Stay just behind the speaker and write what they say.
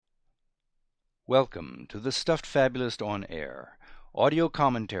Welcome to the Stuffed Fabulist on Air, audio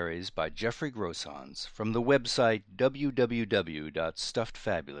commentaries by Jeffrey Grossans from the website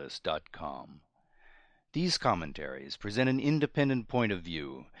www.stuffedfabulist.com. These commentaries present an independent point of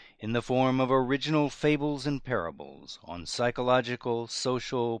view in the form of original fables and parables on psychological,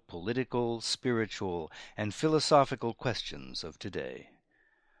 social, political, spiritual, and philosophical questions of today.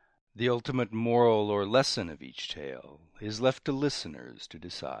 The ultimate moral or lesson of each tale is left to listeners to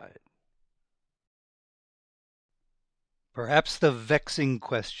decide. Perhaps the vexing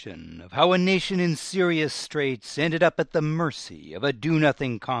question of how a nation in serious straits ended up at the mercy of a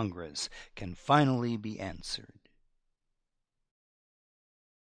do-nothing Congress can finally be answered.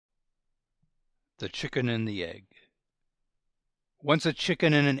 The Chicken and the Egg. Once a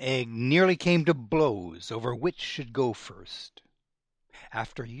chicken and an egg nearly came to blows over which should go first.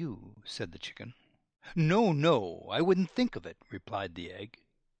 "After you," said the chicken. "No, no, I wouldn't think of it," replied the egg.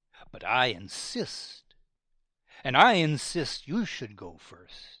 "But I insist. And I insist you should go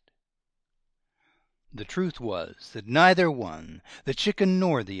first." The truth was that neither one, the chicken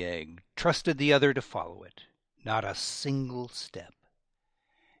nor the egg, trusted the other to follow it, not a single step.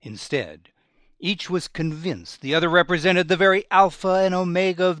 Instead, each was convinced the other represented the very alpha and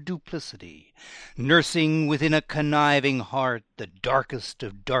omega of duplicity, nursing within a conniving heart the darkest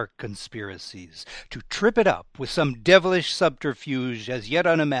of dark conspiracies, to trip it up with some devilish subterfuge as yet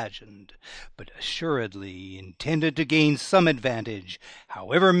unimagined, but assuredly intended to gain some advantage,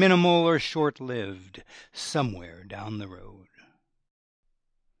 however minimal or short-lived, somewhere down the road.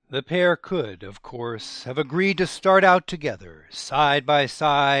 The pair could, of course, have agreed to start out together, side by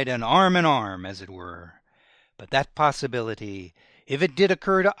side and arm in arm, as it were. But that possibility, if it did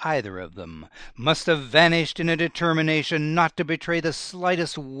occur to either of them, must have vanished in a determination not to betray the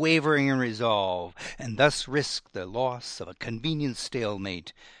slightest wavering in resolve, and thus risk the loss of a convenient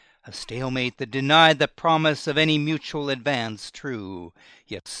stalemate, a stalemate that denied the promise of any mutual advance, true,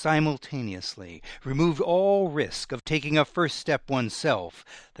 yet simultaneously removed all risk of taking a first step oneself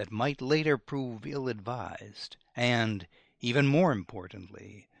that might later prove ill-advised, and, even more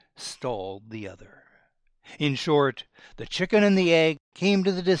importantly, stalled the other. In short, the chicken and the egg came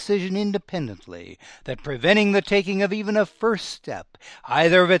to the decision independently that preventing the taking of even a first step,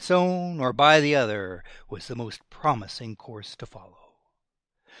 either of its own or by the other, was the most promising course to follow.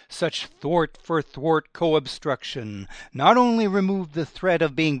 Such thwart-for-thwart co-obstruction not only removed the threat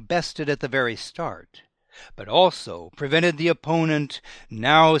of being bested at the very start, but also prevented the opponent,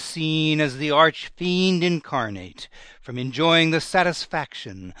 now seen as the arch-fiend incarnate, from enjoying the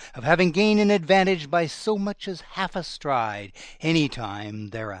satisfaction of having gained an advantage by so much as half a stride any time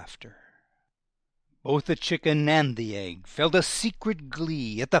thereafter. Both the chicken and the egg felt a secret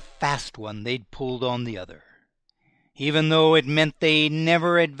glee at the fast one they'd pulled on the other, even though it meant they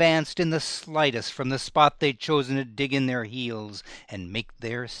never advanced in the slightest from the spot they'd chosen to dig in their heels and make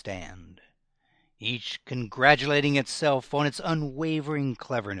their stand, each congratulating itself on its unwavering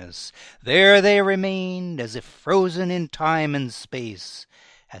cleverness. There they remained, as if frozen in time and space,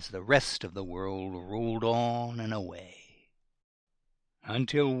 as the rest of the world rolled on and away,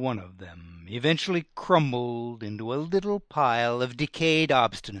 until one of them eventually crumbled into a little pile of decayed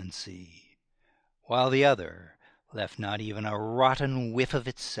obstinacy, while the other left not even a rotten whiff of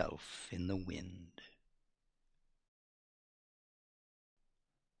itself in the wind.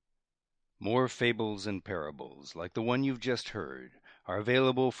 More fables and parables like the one you've just heard are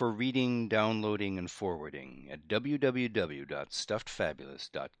available for reading, downloading, and forwarding at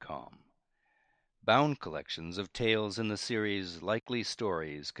www.stuffedfabulist.com. Bound collections of tales in the series Likely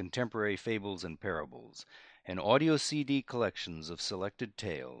Stories, Contemporary Fables and Parables, and audio CD collections of selected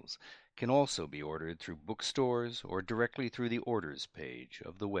tales can also be ordered through bookstores or directly through the orders page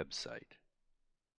of the website.